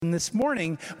And this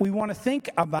morning, we want to think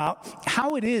about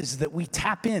how it is that we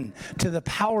tap in to the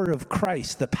power of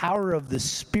Christ, the power of the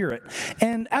Spirit.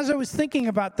 And as I was thinking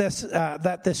about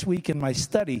this week in my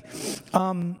study,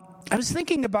 I was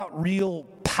thinking about real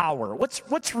power.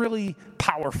 What's really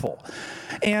powerful?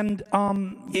 And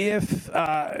if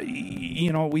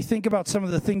we think about some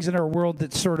of the things in our world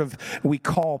that sort of we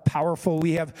call powerful,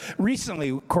 we have recently,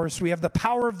 of course, we have the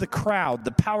power of the crowd,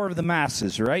 the power of the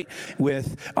masses, right?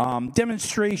 With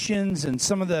demonstrations and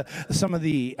some of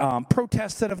the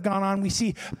protests that have gone on, we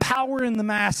see power in the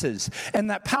masses, and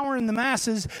that power in the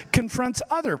masses confronts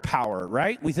other power,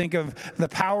 right? We think of the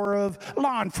power of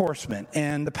law enforcement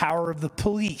and the power of the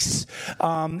police,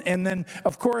 and then,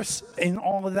 of course, in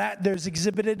all of that, there's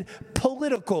exhibited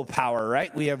political power,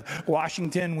 right? We have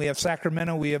Washington, we have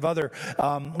Sacramento, we have other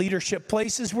leadership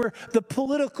places where the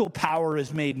political power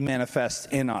is made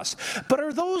manifest in us. But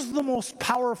are those the most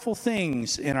powerful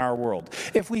things in our world?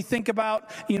 If we think about,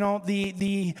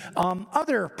 the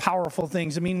other powerful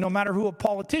things, I mean, no matter who a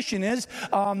politician is,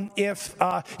 if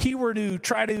he were to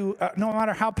try to, no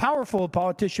matter how powerful a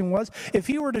politician was, if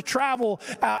he were to travel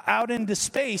out into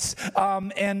space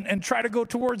and try to go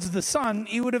towards the sun,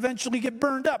 he would eventually get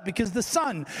burned up because the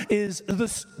sun is the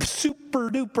super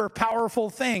duper powerful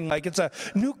thing. Like it's a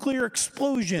nuclear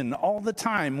explosion all the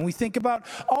time. We think about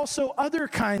also other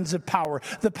kinds of power,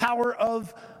 the power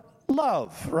of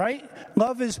love, right?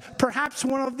 Love is perhaps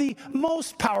one of the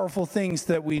most powerful things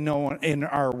that we know in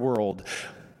our world.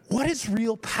 What is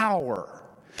real power?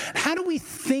 How do we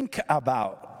think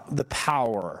about the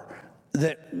power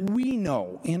that we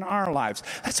know in our lives?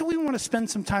 That's what we want to spend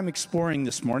some time exploring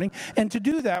this morning. And to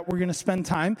do that, we're going to spend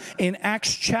time in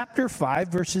Acts chapter 5,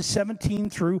 verses 17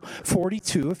 through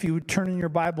 42, if you would turn in your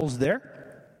Bibles there.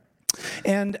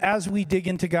 And as we dig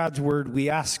into God's Word, we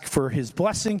ask for His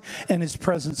blessing and His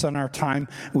presence on our time.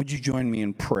 Would you join me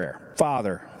in prayer?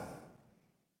 Father,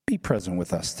 be present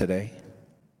with us today.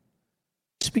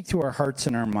 Speak to our hearts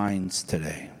and our minds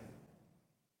today.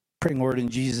 Praying, Lord, in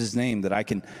Jesus' name, that I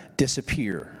can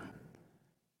disappear.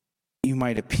 You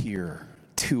might appear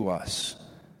to us.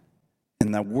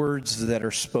 And the words that are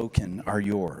spoken are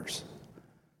yours.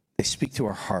 They speak to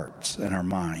our hearts and our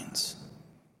minds.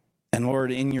 And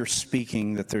Lord, in your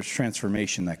speaking, that there's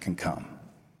transformation that can come.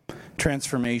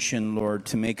 Transformation, Lord,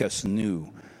 to make us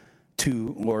new.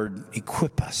 To, Lord,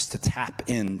 equip us to tap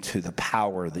into the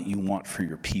power that you want for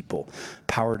your people.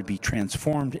 Power to be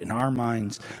transformed in our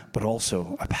minds, but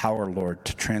also a power, Lord,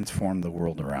 to transform the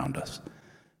world around us.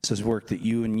 This is work that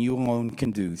you and you alone can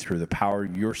do through the power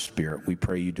of your Spirit. We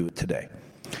pray you do it today.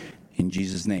 In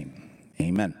Jesus' name,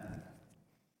 amen.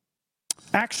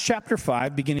 Acts chapter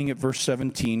 5, beginning at verse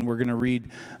 17, we're going to read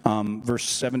verse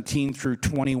 17 through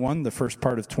 21, the first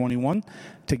part of 21,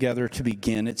 together to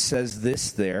begin. It says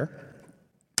this there.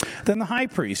 Then the high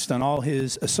priest and all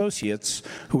his associates,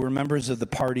 who were members of the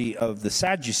party of the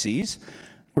Sadducees,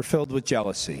 were filled with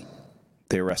jealousy.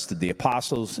 They arrested the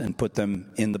apostles and put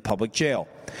them in the public jail.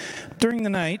 During the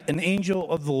night, an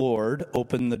angel of the Lord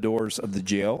opened the doors of the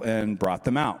jail and brought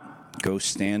them out. Go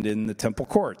stand in the temple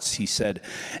courts, he said,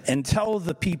 and tell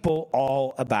the people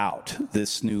all about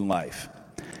this new life.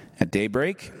 At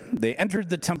daybreak, they entered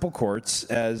the temple courts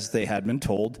as they had been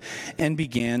told and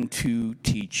began to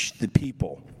teach the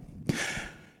people.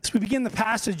 As we begin the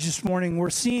passage this morning, we're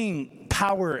seeing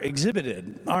power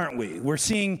exhibited, aren't we? We're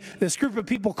seeing this group of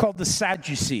people called the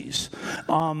Sadducees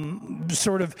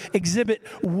sort of exhibit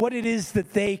what it is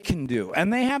that they can do.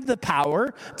 And they have the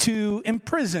power to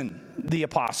imprison the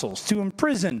apostles, to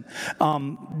imprison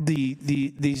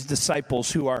these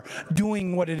disciples who are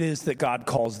doing what it is that God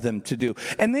calls them to do.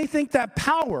 And they think that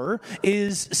power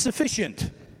is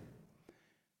sufficient.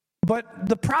 But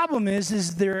the problem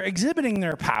is they're exhibiting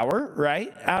their power,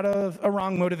 right, out of a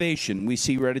wrong motivation. We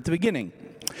see right at the beginning.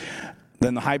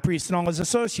 Then the high priest and all his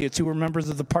associates, who were members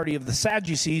of the party of the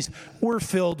Sadducees, were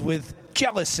filled with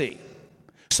jealousy.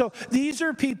 So these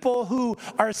are people who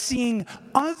are seeing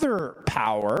other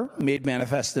power made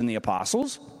manifest in the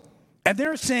apostles, and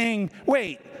they're saying,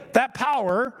 wait, that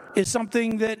power is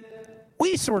something that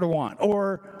we sort of want,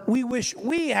 or we wish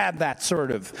we had that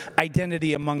sort of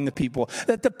identity among the people,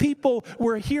 that the people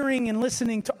were hearing and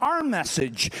listening to our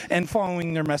message and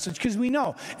following their message, because we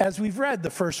know, as we've read the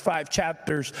first 5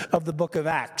 chapters of the book of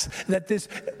Acts, that this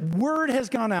word has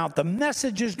gone out, the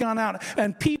message has gone out,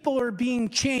 and people are being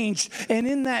changed. And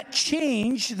in that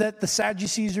change that the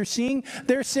Sadducees are seeing,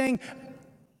 they're saying,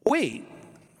 wait,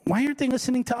 why aren't they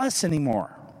listening to us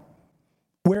anymore?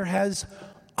 Where has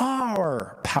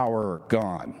our power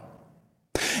gone?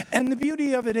 And the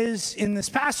beauty of it is, in this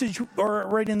passage, or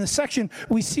right in this section,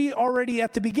 we see already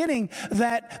at the beginning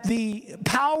that the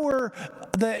power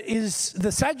that is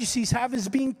the Sadducees have is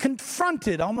being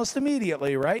confronted almost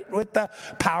immediately, right? With the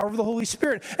power of the Holy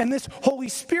Spirit. And this Holy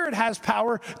Spirit has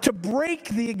power to break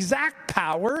the exact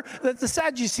power that the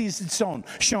Sadducees had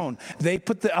shown. They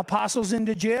put the apostles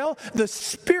into jail. The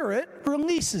Spirit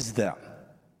releases them.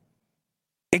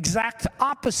 Exact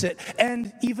opposite,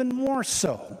 and even more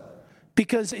so,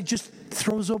 because it just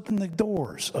throws open the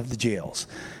doors of the jails,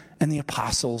 and the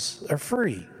apostles are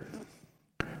free.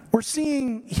 We're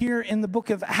seeing here in the book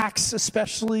of Acts,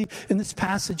 especially in this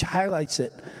passage, highlights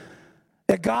it,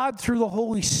 that God, through the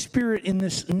Holy Spirit in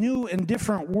this new and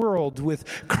different world, with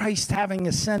Christ having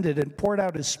ascended and poured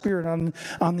out his Spirit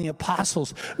on the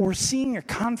apostles, we're seeing a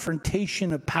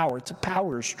confrontation of power. It's a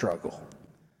power struggle.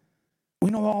 We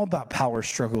know all about power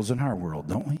struggles in our world,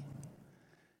 don't we?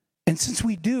 And since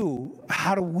we do,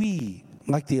 how do we,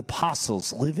 like the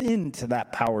apostles, live into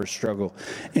that power struggle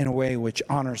in a way which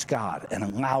honors God and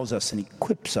allows us and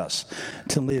equips us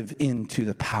to live into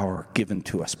the power given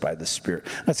to us by the Spirit?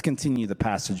 Let's continue the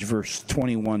passage, verse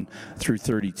 21 through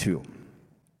 32.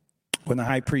 When the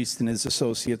high priest and his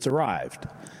associates arrived,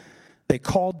 they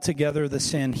called together the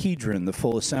Sanhedrin, the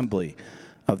full assembly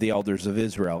of the elders of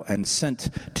Israel, and sent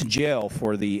to jail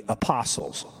for the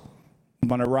apostles.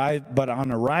 But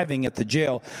on arriving at the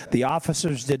jail, the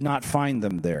officers did not find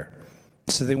them there.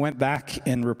 So they went back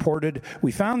and reported,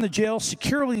 "We found the jail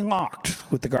securely locked,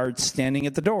 with the guards standing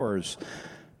at the doors.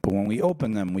 But when we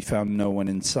opened them, we found no one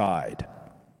inside."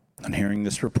 On hearing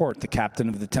this report, the captain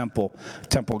of the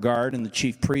temple guard, and the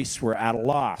chief priests were at a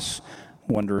loss,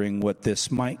 wondering what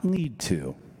this might lead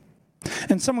to.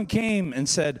 And someone came and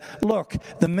said, "Look,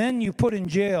 the men you put in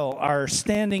jail are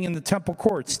standing in the temple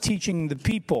courts teaching the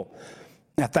people."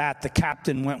 At that, the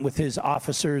captain went with his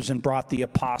officers and brought the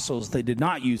apostles. They did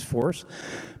not use force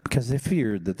because they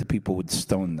feared that the people would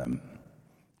stone them.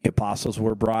 The apostles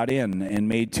were brought in and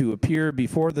made to appear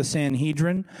before the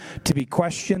Sanhedrin to be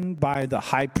questioned by the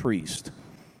high priest.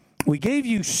 "We gave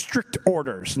you strict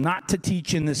orders not to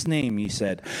teach in this name," he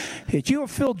said. "Yet you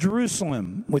have filled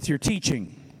Jerusalem with your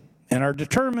teaching and are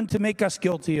determined to make us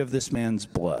guilty of this man's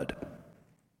blood."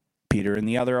 Peter and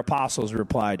the other apostles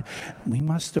replied, "We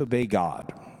must obey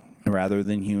God rather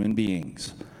than human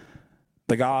beings.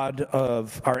 The God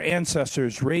of our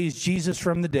ancestors raised Jesus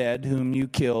from the dead, whom you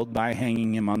killed by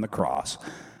hanging him on the cross.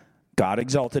 God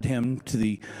exalted him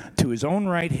to his own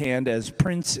right hand as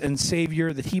Prince and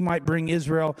Savior, that he might bring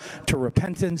Israel to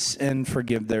repentance and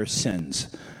forgive their sins.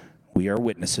 We are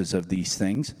witnesses of these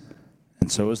things,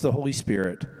 and so is the Holy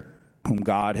Spirit, whom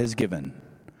God has given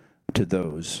to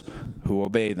those who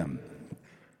obey them."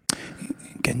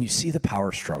 Can you see the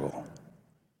power struggle?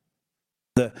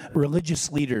 The religious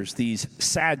leaders, these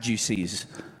Sadducees,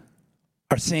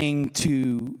 are saying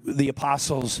to the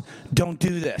apostles, "Don't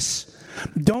do this.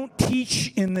 Don't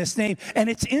teach in this name." And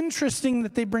it's interesting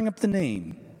that they bring up the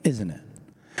name, isn't it?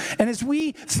 And as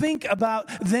we think about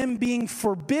them being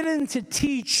forbidden to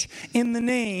teach in the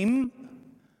name,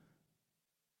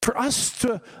 for us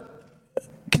to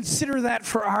consider that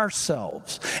for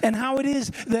ourselves and how it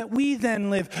is that we then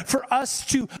live, for us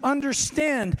to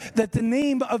understand that the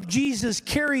name of Jesus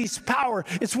carries power.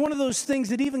 It's one of those things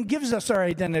that even gives us our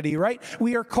identity, right?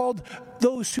 We are called,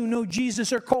 those who know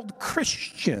Jesus are called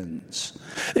Christians.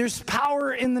 There's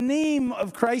power in the name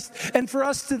of Christ, and for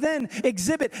us to then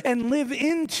exhibit and live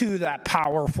into that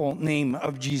powerful name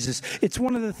of Jesus. It's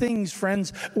one of the things,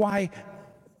 friends, why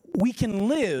we can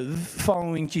live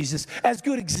following Jesus as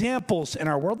good examples in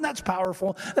our world, and that's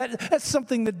powerful. That's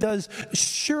something that does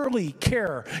surely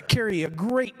carry a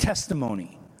great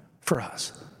testimony for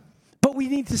us. But we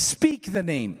need to speak the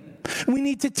name. We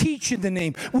need to teach in the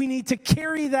name. We need to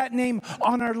carry that name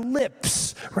on our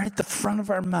lips, right at the front of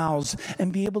our mouths,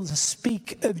 and be able to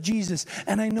speak of Jesus.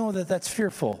 And I know that that's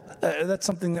fearful. That's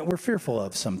something that we're fearful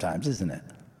of sometimes, isn't it?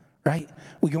 Right?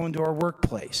 We go into our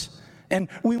workplace, and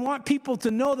we want people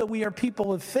to know that we are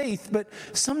people of faith, but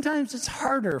sometimes it's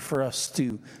harder for us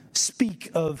to speak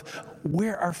of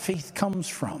where our faith comes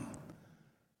from.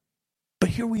 But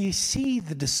here we see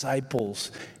the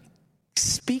disciples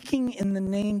speaking in the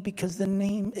name because the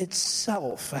name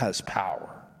itself has power.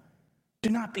 Do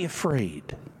not be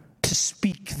afraid to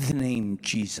speak the name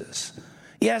Jesus.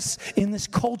 Yes, in this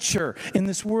culture, in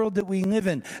this world that we live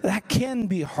in, that can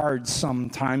be hard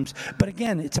sometimes. But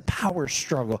again, it's a power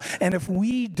struggle. And if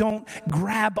we don't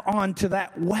grab onto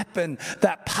that weapon,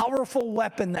 that powerful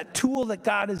weapon, that tool that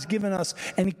God has given us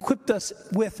and equipped us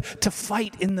with to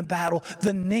fight in the battle,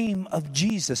 the name of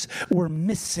Jesus, we're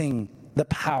missing the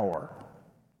power.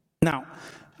 Now,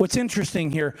 What's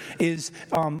interesting here is,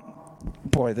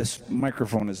 boy, this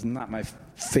microphone is not my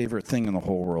favorite thing in the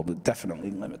whole world. It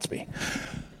definitely limits me.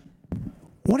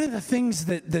 One of the things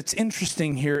that's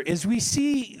interesting here is we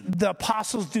see the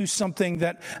apostles do something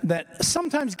that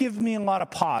sometimes gives me a lot of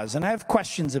pause, and I have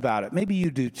questions about it. Maybe you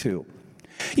do too.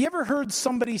 You ever heard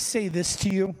somebody say this to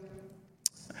you?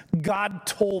 God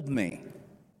told me.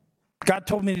 God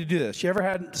told me to do this. You ever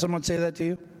had someone say that to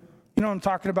you? You know what I'm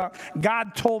talking about?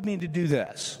 God told me to do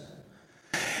this.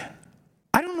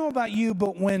 I don't know about you,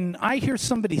 but when I hear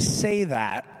somebody say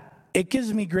that, it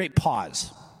gives me great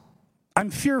pause.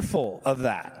 I'm fearful of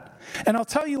that. And I'll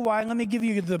tell you why. Let me give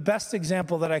you the best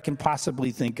example that I can possibly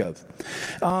think of.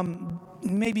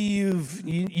 Maybe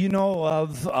you know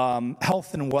of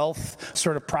health and wealth,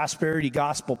 sort of prosperity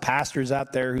gospel pastors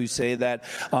out there who say that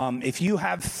if you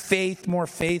have faith, more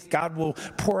faith, God will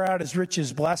pour out his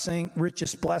richest blessing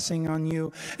on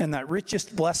you. And that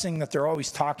richest blessing that they're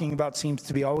always talking about seems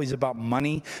to be always about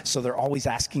money. So they're always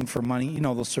asking for money. You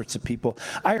know, those sorts of people.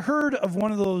 I heard of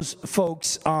one of those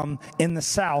folks in the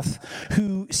South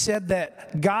who said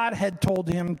that God had told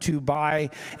him to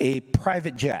buy a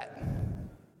private jet.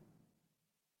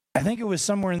 I think it was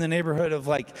somewhere in the neighborhood of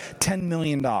like $10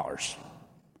 million.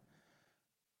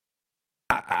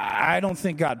 I don't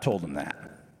think God told him that.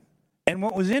 And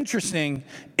what was interesting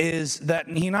is that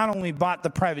he not only bought the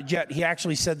private jet, he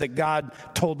actually said that God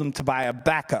told him to buy a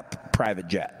backup private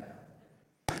jet.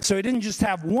 So he didn't just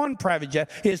have one private jet,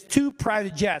 he has two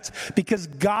private jets because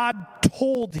God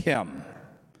told him.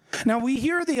 Now, we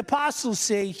hear the apostles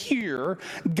say here,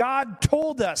 God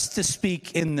told us to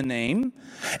speak in the name.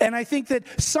 And I think that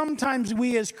sometimes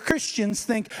we as Christians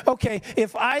think, okay,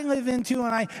 if I live into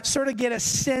and I sort of get a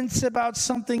sense about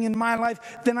something in my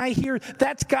life, then I hear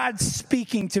that's God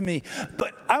speaking to me.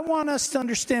 But I want us to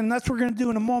understand, and that's what we're going to do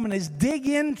in a moment, is dig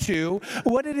into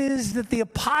what it is that the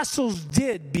apostles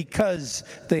did because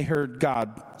they heard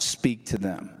God speak to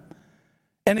them.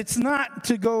 And it's not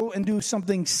to go and do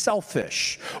something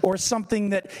selfish or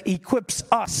something that equips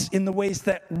us in the ways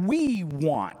that we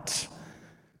want.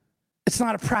 It's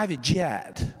not a private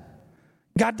jet.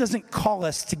 God doesn't call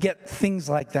us to get things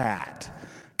like that.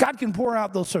 God can pour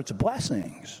out those sorts of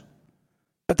blessings.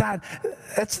 But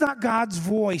that's not God's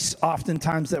voice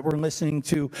oftentimes that we're listening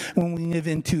to when we live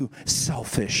into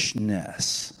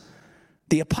selfishness.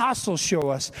 The apostles show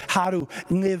us how to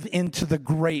live into the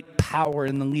great power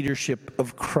and the leadership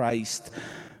of Christ,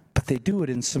 but they do it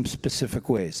in some specific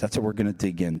ways. That's what we're going to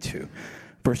dig into.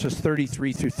 Verses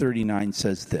 33 through 39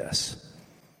 says this.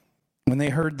 When they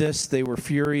heard this, they were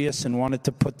furious and wanted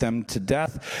to put them to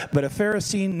death. But a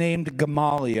Pharisee named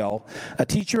Gamaliel, a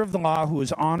teacher of the law who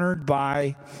was honored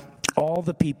by all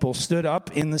the people, stood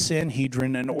up in the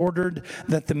Sanhedrin and ordered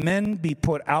that the men be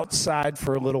put outside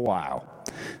for a little while.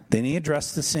 Then he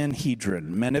addressed the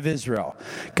Sanhedrin, men of Israel.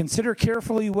 Consider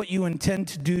carefully what you intend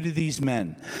to do to these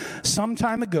men. Some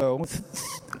time ago,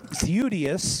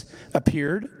 Theudius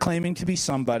appeared, claiming to be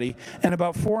somebody, and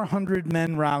about 400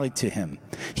 men rallied to him.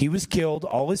 He was killed,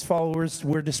 all his followers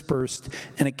were dispersed,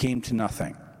 and it came to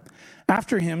nothing.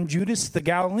 After him, Judas the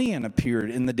Galilean appeared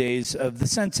in the days of the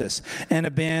census and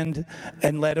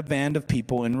led a band of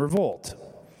people in revolt.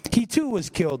 He too was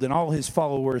killed, and all his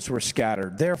followers were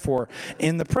scattered. Therefore,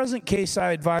 in the present case,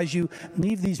 I advise you,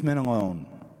 leave these men alone.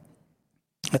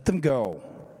 Let them go.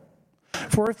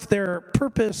 For if their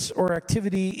purpose or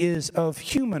activity is of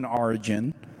human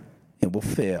origin, it will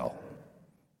fail.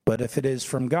 But if it is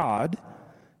from God,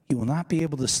 you will not be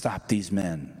able to stop these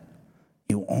men.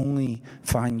 You'll only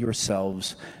find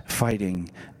yourselves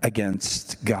fighting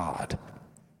against God.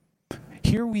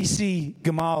 Here we see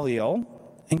Gamaliel.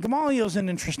 And Gamaliel's an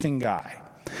interesting guy.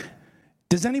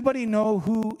 Does anybody know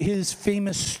who his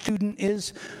famous student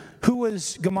is? Who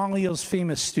was Gamaliel's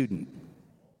famous student?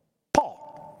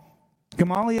 Paul.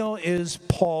 Gamaliel is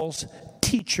Paul's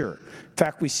teacher. In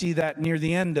fact, we see that near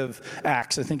the end of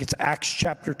Acts. I think it's Acts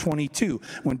chapter 22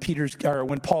 when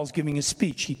Paul's giving his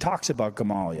speech. He talks about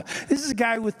Gamaliel. This is a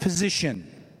guy with position.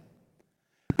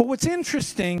 But what's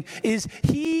interesting is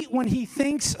when he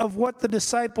thinks of what the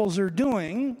disciples are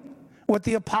doing, what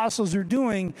the apostles are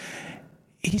doing,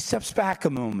 he steps back a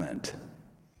moment.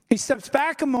 He steps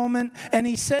back a moment and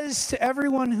he says to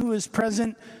everyone who is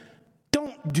present,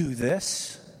 don't do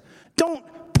this. Don't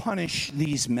punish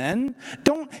these men.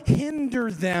 Don't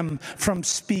hinder them from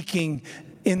speaking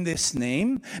in this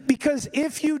name. Because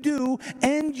if you do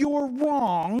and you're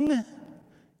wrong,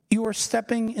 you are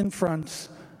stepping in front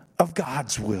of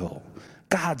God's will,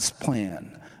 God's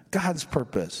plan, God's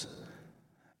purpose.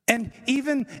 And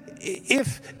even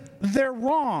if they're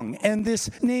wrong and this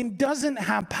name doesn't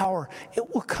have power,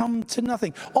 it will come to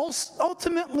nothing.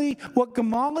 Ultimately, what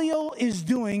Gamaliel is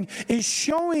doing is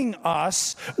showing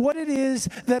us what it is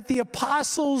that the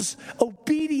apostles'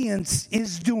 obedience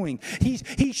is doing.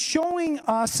 He's showing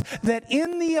us that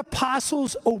in the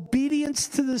apostles' obedience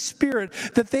to the Spirit,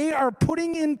 that they are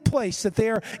putting in place, that they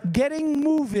are getting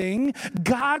moving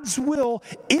God's will.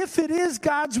 If it is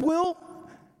God's will,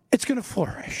 it's going to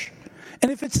flourish.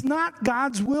 And if it's not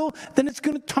God's will, then it's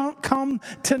going to come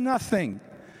to nothing.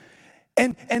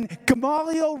 And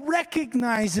Gamaliel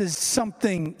recognizes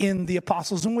something in the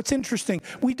apostles. And what's interesting,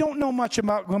 we don't know much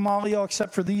about Gamaliel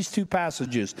except for these two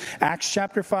passages, Acts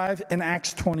chapter 5 and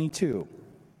Acts 22.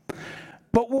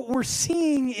 But what we're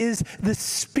seeing is the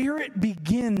Spirit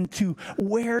begin to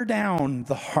wear down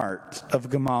the heart of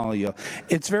Gamaliel.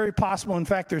 It's very possible, in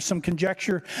fact, there's some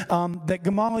conjecture that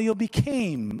Gamaliel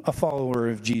became a follower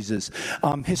of Jesus.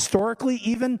 Historically,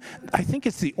 even, I think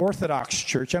it's the Orthodox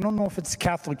Church. I don't know if it's the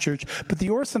Catholic Church, but the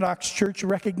Orthodox Church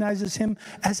recognizes him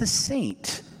as a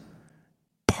saint,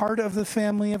 part of the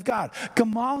family of God.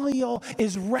 Gamaliel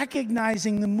is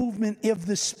recognizing the movement of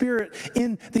the Spirit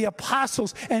in the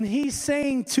apostles, and he's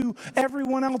saying to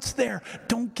everyone else there,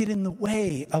 don't get in the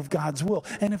way of God's will.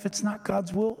 And if it's not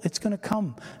God's will, it's going to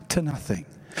come to nothing.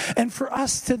 And for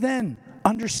us to then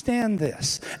understand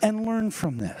this and learn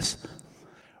from this,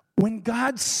 when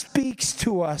God speaks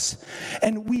to us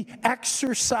and we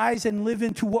exercise and live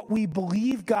into what we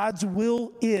believe God's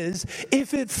will is,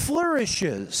 if it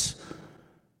flourishes,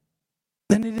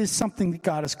 then it is something that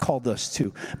God has called us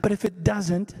to. But if it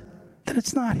doesn't, then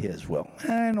it's not His will.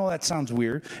 And I know that sounds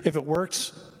weird. If it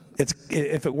works,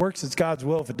 it's God's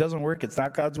will. If it doesn't work, it's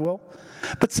not God's will.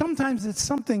 But sometimes it's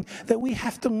something that we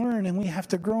have to learn and we have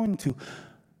to grow into.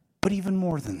 But even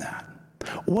more than that,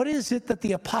 what is it that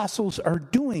the apostles are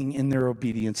doing in their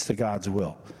obedience to God's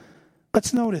will?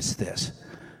 Let's notice this.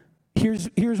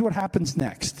 Here's what happens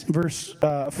next. Verse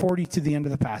 40 to the end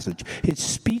of the passage. His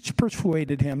speech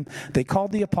persuaded him. They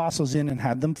called the apostles in and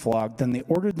had them flogged. Then they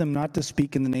ordered them not to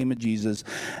speak in the name of Jesus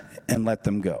and let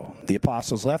them go. The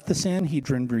apostles left the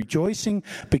Sanhedrin rejoicing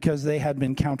because they had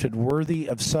been counted worthy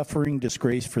of suffering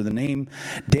disgrace for the name.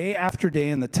 Day after day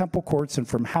in the temple courts and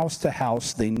from house to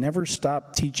house, they never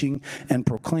stopped teaching and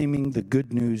proclaiming the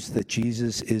good news that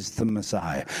Jesus is the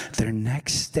Messiah. Their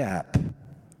next step,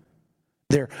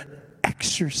 their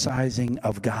exercising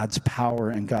of God's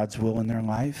power and God's will in their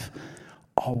life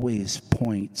always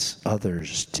points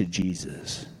others to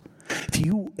Jesus. If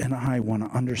you and I want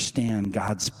to understand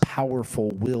God's powerful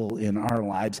will in our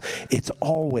lives, it's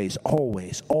always,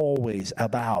 always, always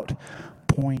about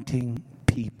pointing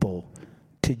people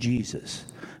to Jesus.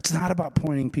 It's not about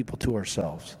pointing people to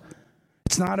ourselves.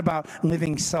 It's not about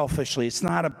living selfishly. It's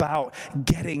not about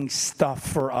getting stuff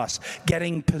for us,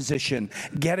 getting position,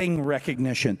 getting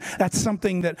recognition. That's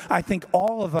something that I think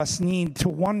all of us need to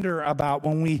wonder about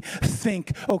when we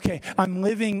think, okay, I'm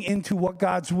living into what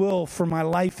God's will for my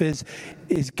life is.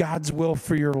 Is God's will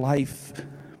for your life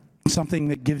something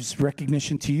that gives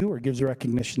recognition to you or gives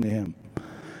recognition to Him?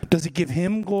 Does it give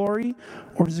Him glory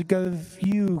or does it give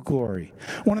you glory?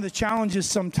 One of the challenges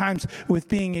sometimes with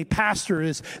being a pastor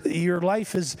is your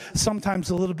life is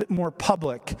sometimes a little bit more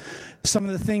public. Some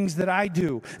of the things that I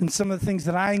do and some of the things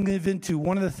that I live into,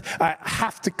 I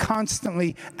have to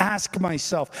constantly ask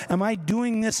myself, am I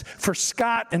doing this for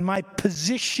Scott and my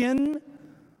position?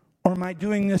 Or am I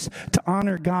doing this to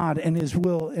honor God and His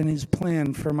will and His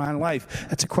plan for my life?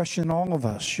 That's a question all of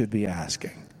us should be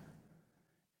asking.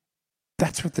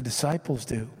 That's what the disciples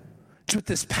do. That's what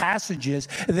this passage is.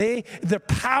 The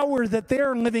power that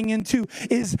they're living into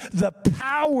is the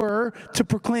power to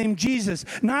proclaim Jesus,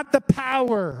 not the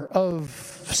power of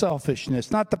selfishness,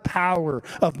 not the power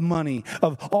of money,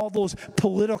 of all those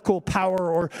political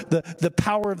power or the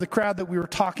power of the crowd that we were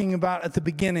talking about at the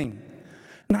beginning.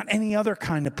 Not any other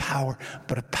kind of power,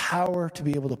 but a power to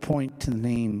be able to point to the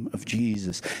name of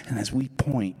Jesus. And as we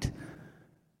point,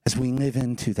 as we live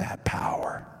into that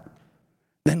power,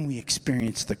 then we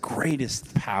experience the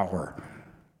greatest power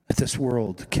that this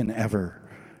world can ever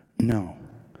know.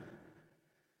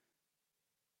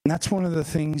 And that's one of the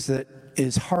things that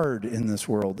is hard in this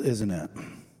world, isn't it?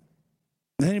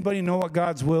 Does anybody know what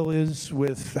God's will is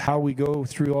with how we go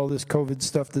through all this COVID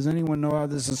stuff? Does anyone know how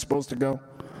this is supposed to go?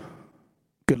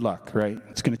 Good luck, right?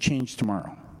 It's going to change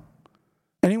tomorrow.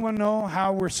 Anyone know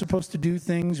how we're supposed to do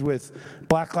things with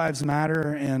Black Lives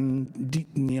Matter and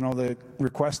the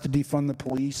request to defund the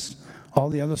police, all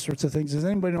the other sorts of things? Does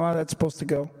anybody know how that's supposed to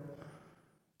go?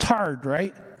 It's hard,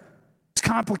 right? It's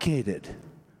complicated.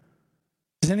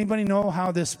 Does Does anybody know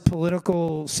how this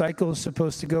political cycle is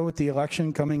supposed to go with the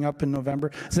election coming up in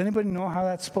November? Does anybody know how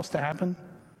that's supposed to happen?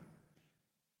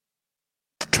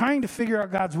 Trying to figure out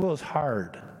God's will is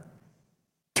hard.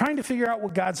 Trying to figure out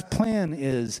what God's plan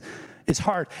is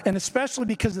hard. And especially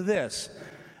because of this.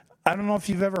 I don't know if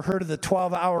you've ever heard of the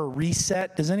 12-hour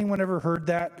reset. Has anyone ever heard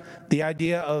that? The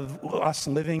idea of us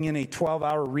living in a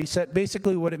 12-hour reset.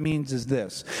 Basically what it means is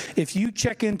this. If you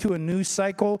check into a news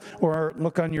cycle or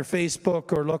look on your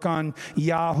Facebook or look on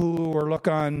Yahoo or look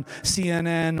on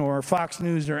CNN or Fox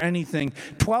News or anything,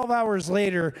 12 hours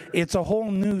later, it's a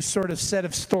whole new sort of set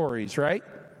of stories, right?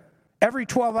 Every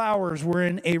 12 hours, we're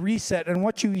in a reset, and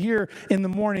what you hear in the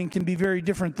morning can be very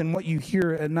different than what you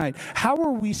hear at night. How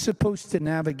are we supposed to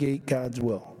navigate God's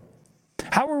will?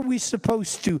 How are we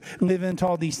supposed to live into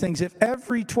all these things if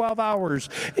every 12 hours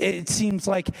it seems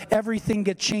like everything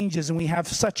gets changes and we have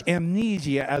such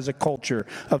amnesia as a culture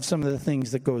of some of the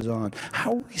things that goes on?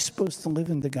 How are we supposed to live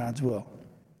into God's will?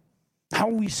 How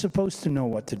are we supposed to know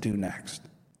what to do next?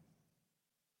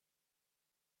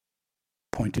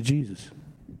 Point to Jesus.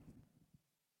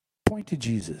 Point to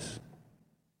Jesus.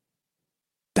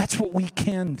 That's what we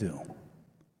can do.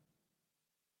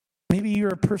 Maybe you're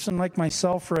a person like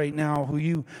myself right now who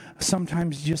you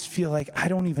sometimes just feel like, I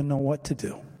don't even know what to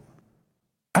do.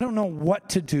 I don't know what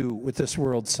to do with this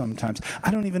world sometimes. I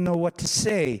don't even know what to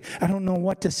say. I don't know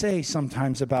what to say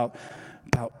sometimes about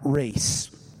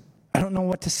race. I don't know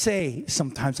what to say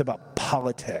sometimes about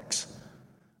politics.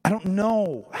 I don't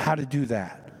know how to do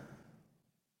that.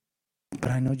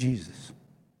 But I know Jesus.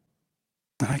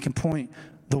 And I can point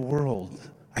the world,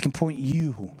 I can point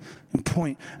you, and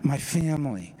point my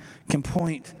family, can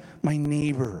point my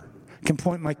neighbor, can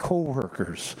point my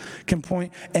coworkers, can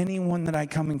point anyone that I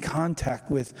come in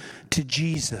contact with to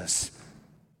Jesus.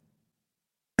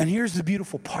 And here's the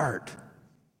beautiful part.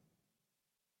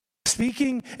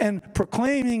 Speaking and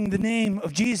proclaiming the name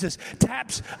of Jesus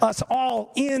taps us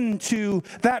all into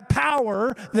that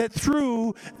power that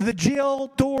threw the jail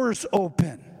doors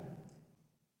open.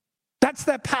 That's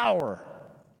that power.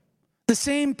 The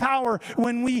same power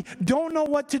when we don't know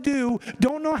what to do,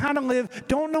 don't know how to live,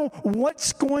 don't know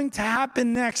what's going to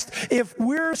happen next. If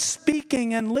we're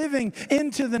speaking and living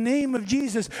into the name of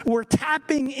Jesus, we're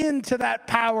tapping into that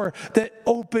power that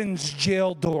opens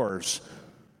jail doors.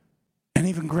 And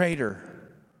even greater,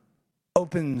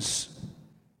 opens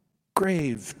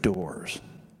grave doors.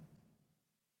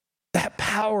 That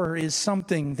power is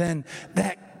something then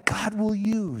that God will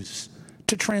use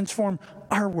to transform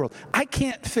our world. I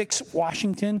can't fix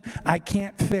Washington. I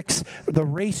can't fix the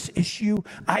race issue.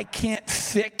 I can't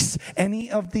fix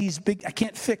any of these I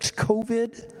can't fix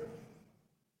COVID.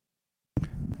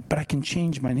 But I can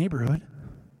change my neighborhood.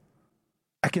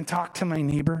 I can talk to my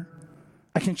neighbor.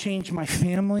 I can change my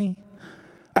family.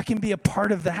 I can be a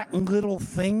part of that little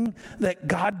thing that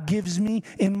God gives me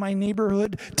in my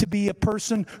neighborhood to be a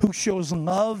person who shows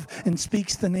love and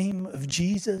speaks the name of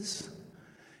Jesus.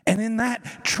 And in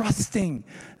that, trusting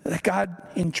that God,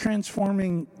 in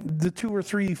transforming the 2 or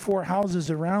 3, 4 houses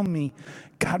around me,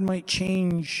 God might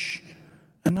change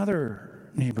another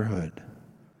neighborhood.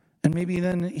 And maybe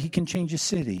then he can change a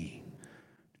city.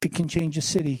 If he can change a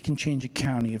city, he can change a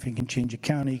county. If he can change a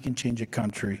county, he can change a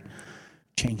country.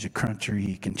 Change a country,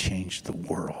 he can change the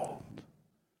world.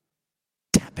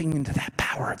 Tapping into that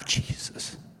power of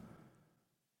Jesus.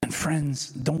 And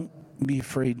friends, don't be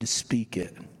afraid to speak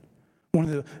it. One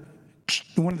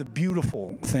of the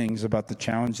beautiful things about the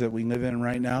challenge that we live in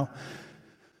right now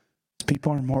is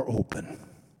people are more open.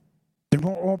 They're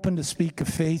more open to speak of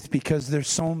faith because there's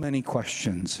so many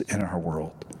questions in our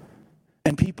world.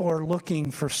 And people are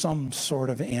looking for some sort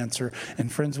of answer. And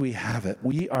friends, we have it.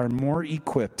 We are more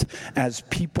equipped as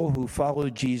people who follow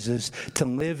Jesus to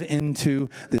live into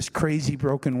this crazy,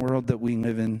 broken world that we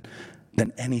live in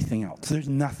than anything else. There's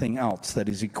nothing else that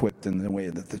is equipped in the way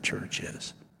that the church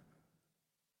is.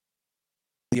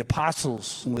 The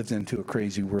apostles lived into a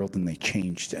crazy world and they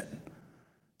changed it.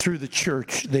 Through the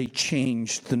church, they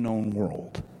changed the known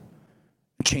world.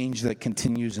 A change that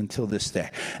continues until this day.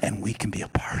 And we can be a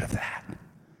part of that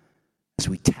as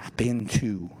we tap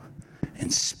into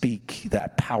and speak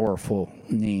that powerful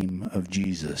name of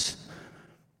Jesus.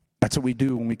 That's what we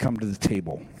do when we come to the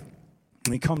table.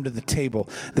 When we come to the table,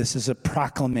 this is a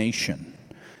proclamation.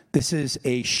 This is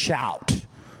a shout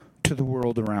to the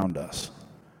world around us.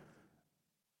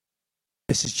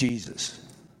 This is Jesus.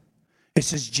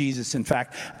 This is Jesus. In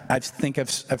fact, I think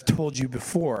I've told you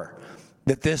before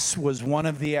that this was one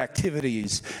of the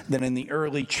activities that in the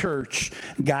early church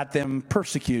got them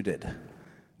persecuted.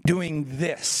 Doing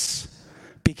this,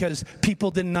 because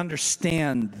people didn't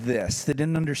understand this. They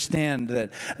didn't understand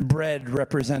that bread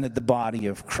represented the body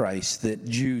of Christ, that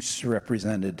juice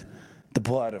represented the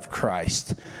blood of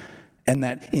Christ, and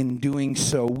that in doing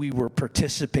so, we were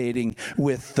participating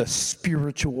with the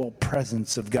spiritual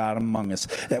presence of God among us.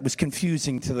 That was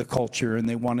confusing to the culture, and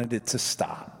they wanted it to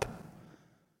stop.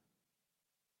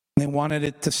 They wanted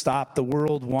it to stop. The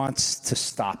world wants to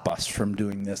stop us from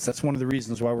doing this. That's one of the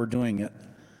reasons why we're doing it.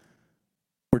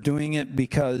 We're doing it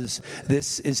because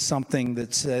this is something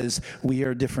that says we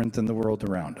are different than the world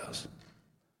around us.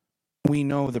 We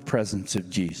know the presence of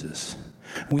Jesus.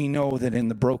 We know that in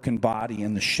the broken body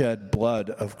and the shed blood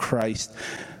of Christ,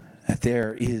 that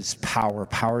there is power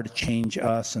to change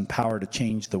us and power to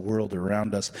change the world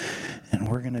around us. And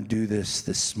we're going to do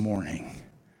this morning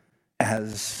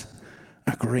as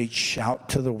a great shout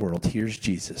to the world. Here's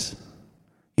Jesus.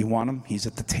 You want him? He's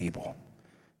at the table.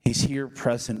 He's here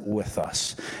present with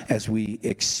us as we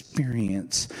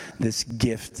experience this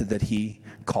gift that he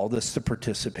called us to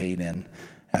participate in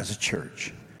as a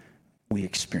church. We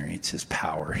experience his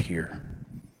power here.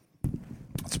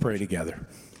 Let's pray together.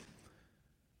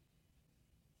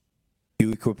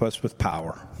 You equip us with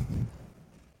power.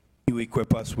 You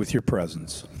equip us with your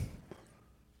presence.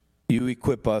 You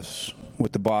equip us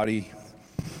with the body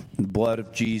and the blood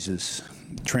of Jesus.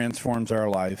 It transforms our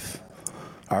life,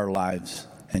 our lives,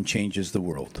 and changes the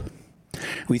world.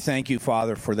 We thank you,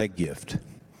 Father, for that gift.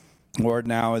 Lord,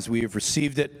 now as we have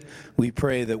received it, we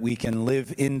pray that we can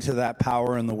live into that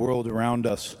power in the world around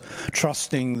us,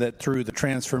 trusting that through the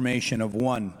transformation of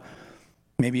one,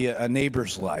 maybe a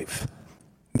neighbor's life,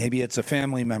 maybe it's a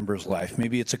family member's life,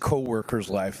 maybe it's a co-worker's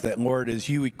life, that, Lord, as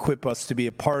you equip us to be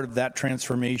a part of that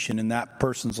transformation in that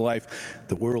person's life,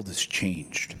 the world is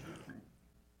changed.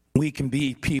 We can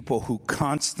be people who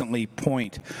constantly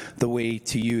point the way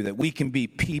to you, that we can be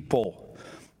people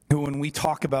who, when we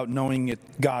talk about knowing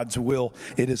God's will,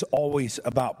 it is always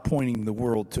about pointing the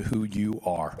world to who you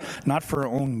are. Not for our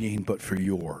own gain, but for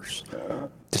yours.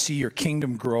 To see your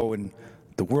kingdom grow and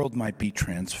the world might be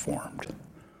transformed.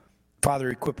 Father,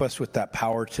 equip us with that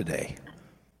power today.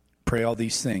 Pray all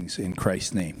these things in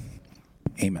Christ's name.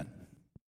 Amen.